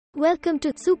Welcome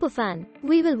to Superfan.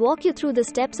 We will walk you through the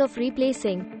steps of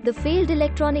replacing the failed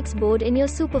electronics board in your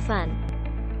Superfan.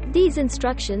 These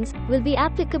instructions will be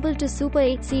applicable to Super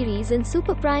 8 series and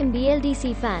Superfan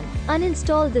BLDC fan.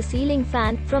 Uninstall the ceiling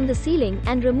fan from the ceiling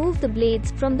and remove the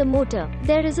blades from the motor.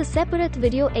 There is a separate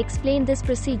video explain this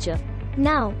procedure.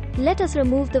 Now, let us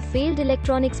remove the failed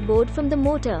electronics board from the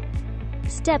motor.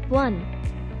 Step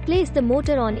 1. Place the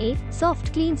motor on a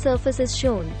soft clean surface as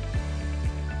shown.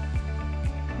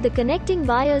 The connecting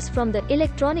wires from the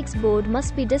electronics board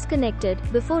must be disconnected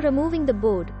before removing the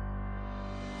board.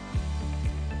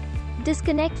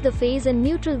 Disconnect the phase and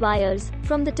neutral wires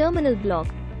from the terminal block.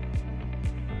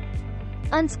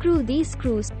 Unscrew these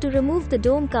screws to remove the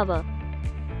dome cover.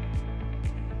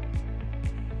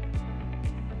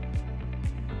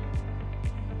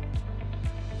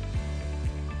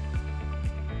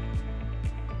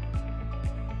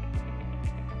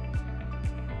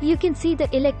 You can see the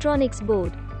electronics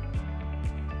board.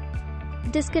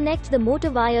 Disconnect the motor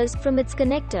wires from its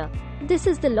connector. This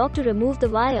is the lock to remove the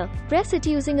wire. Press it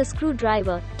using a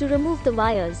screwdriver to remove the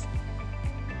wires.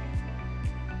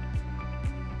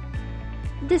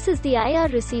 This is the IR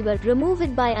receiver. Remove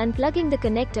it by unplugging the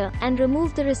connector and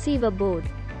remove the receiver board.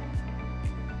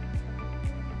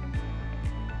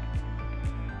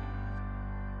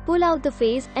 Pull out the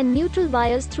phase and neutral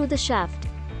wires through the shaft.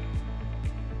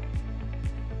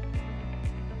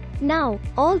 Now,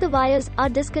 all the wires are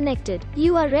disconnected.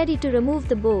 You are ready to remove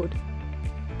the board.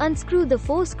 Unscrew the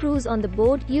 4 screws on the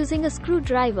board using a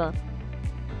screwdriver.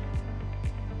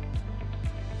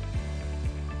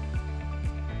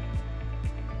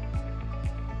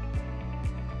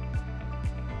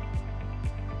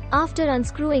 After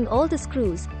unscrewing all the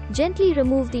screws, gently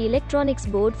remove the electronics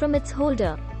board from its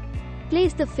holder.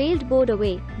 Place the failed board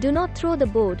away. Do not throw the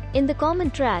board in the common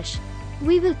trash.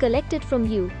 We will collect it from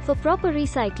you for proper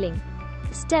recycling.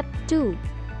 Step 2.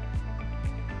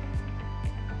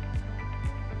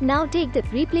 Now take the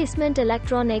replacement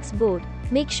electronics board.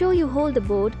 Make sure you hold the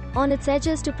board on its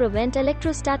edges to prevent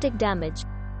electrostatic damage.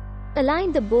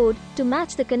 Align the board to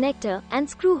match the connector and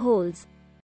screw holes.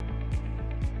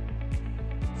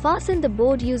 Fasten the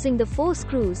board using the 4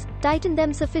 screws. Tighten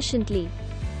them sufficiently.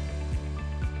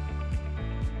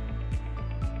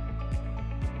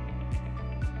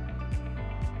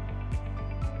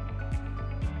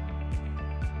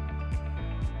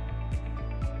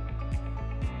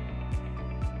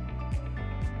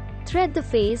 Thread the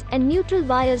phase and neutral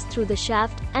wires through the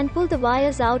shaft and pull the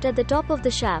wires out at the top of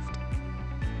the shaft.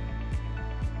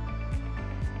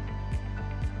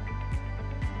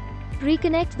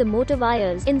 Reconnect the motor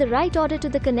wires in the right order to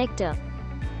the connector.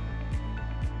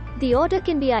 The order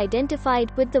can be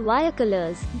identified with the wire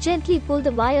colors. Gently pull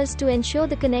the wires to ensure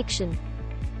the connection.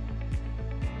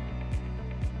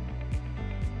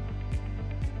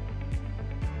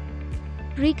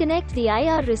 Reconnect the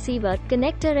IR receiver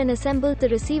connector and assemble the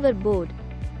receiver board.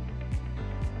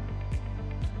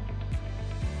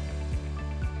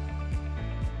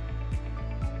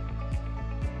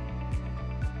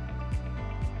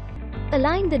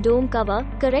 Align the dome cover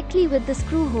correctly with the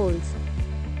screw holes.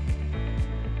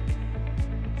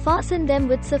 Fasten them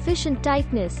with sufficient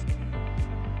tightness.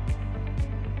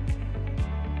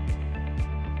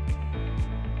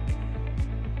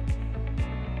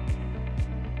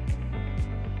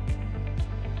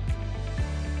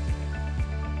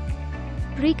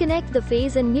 Reconnect the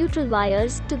phase and neutral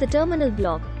wires to the terminal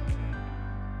block.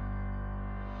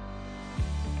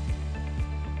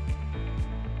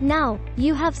 Now,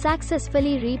 you have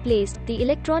successfully replaced the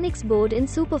electronics board in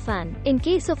Superfan. In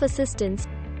case of assistance,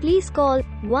 please call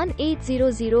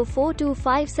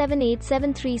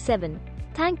 1-800-425-78737.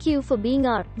 Thank you for being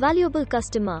our valuable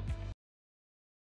customer.